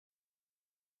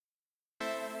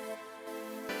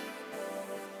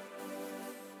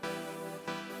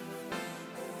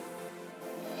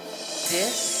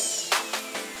This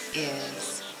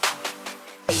is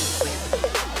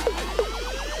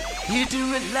You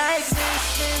do it like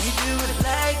this, you do it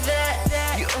like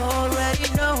that. You already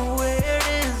know where it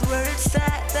is, where it's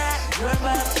at. That you're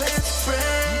my best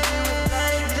friend. You do it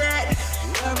like that.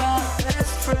 You're my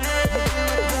best friend.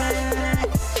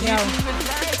 You do it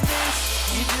like this,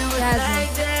 you do it Jasmine.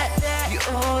 like that. You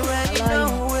already know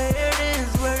where it is,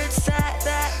 where it's at.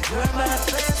 That you're my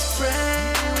best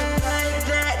friend. You do it like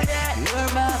that.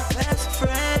 You're my best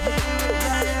friend.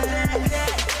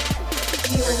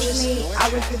 You were with me, I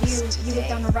was with you. You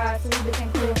was on the ride, so we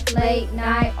became cool. Late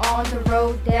night on the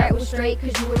road, that was straight,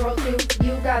 cause you would roll too.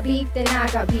 You got beef, then I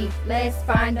got beef. Let's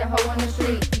find a hoe on the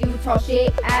street. You talk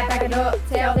shit, I back it up.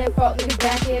 Tell them fuck niggas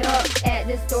back it up. At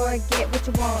the store, get what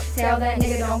you want. Tell that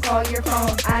nigga don't call your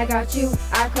phone. I got you,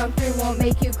 I come through, won't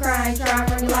make you cry. And try and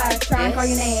run your life, try and call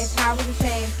your name. How was the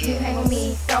shame? You hang on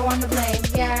me, so on the blame.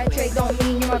 Yeah, trick don't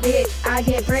mean you're my bitch. I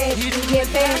get bread, you get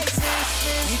fed.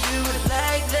 You do it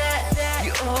like that.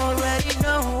 You already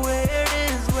know where it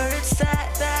is, where it's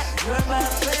at. That you're my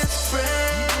best friend.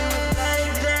 You do it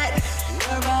like that.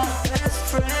 You're my best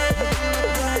friend.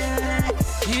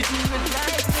 You do it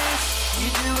like this. You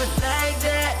do it like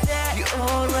that. You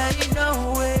already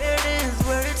know where it is,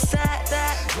 where it's at.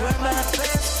 That you're my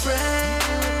best friend.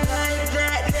 You do it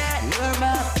like that. You're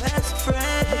my best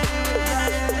friend.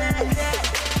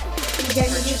 You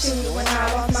gave me the truth when I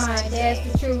lost mine, that's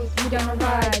the truth. You done a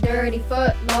ride, dirty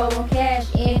foot, low on cash.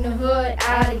 In the hood,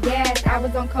 out of gas. I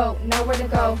was on coke, nowhere to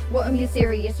go. Wouldn't be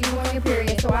serious, you on your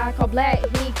period. So I called Black,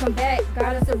 he come back.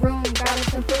 Got us a room, got us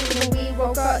some food. When we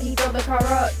woke up, he filled the car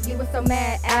up. You were so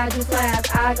mad, I just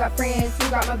laughed. I got friends who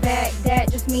got my back.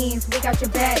 That just means we got your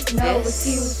back. No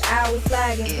excuse, I was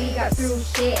flagging. We got through,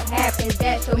 shit happens.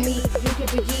 That showed me you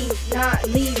could be G, not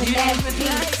leaving that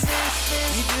beat.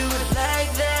 You do it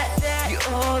like that. You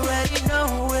already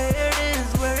know where it is,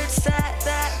 where it's at.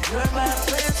 That you're my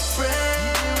best friend.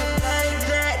 You do it like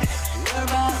that. You're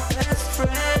my best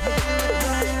friend.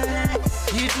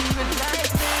 You do it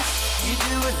like this. You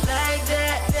do it like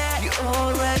that. You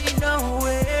already know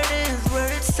where it is,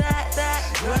 where it's at. That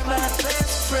you're my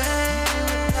best friend. You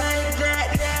do it like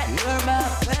that. You're my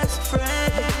best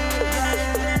friend.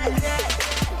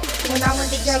 When I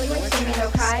went to jail, you ain't send me no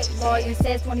kite. Lawyer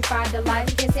says 25 to life.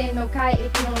 You can send no kite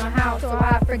if you don't know how. So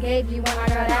I forgave you when I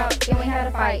got out. Then we had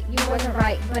a fight. You wasn't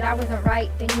right, but I wasn't right.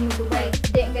 Then you moved away.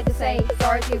 Didn't get to say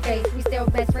sorry to your face. We still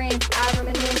best friends. I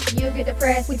reminisce. You get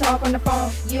depressed. We talk on the phone.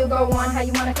 You go on how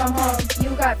you wanna come home.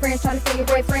 You got friends trying to say your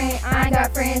boyfriend. I ain't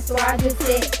got friends, so I just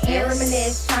sit and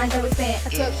reminisce. Time that we spent. I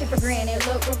took shit for granted.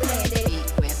 Look where we landed.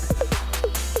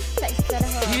 Take a set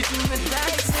of hugs. You do it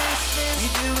like this. You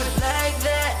do it like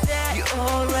that. You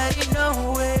already know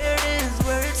where it is,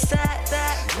 where it's at.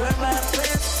 That you're my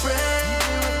best friend. You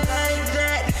do it like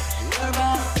that. You're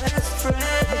my best friend.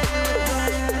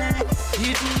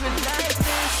 You do it like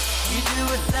this. You do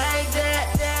it like that.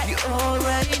 You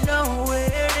already know where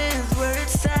it is, where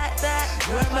it's at. That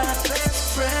you're my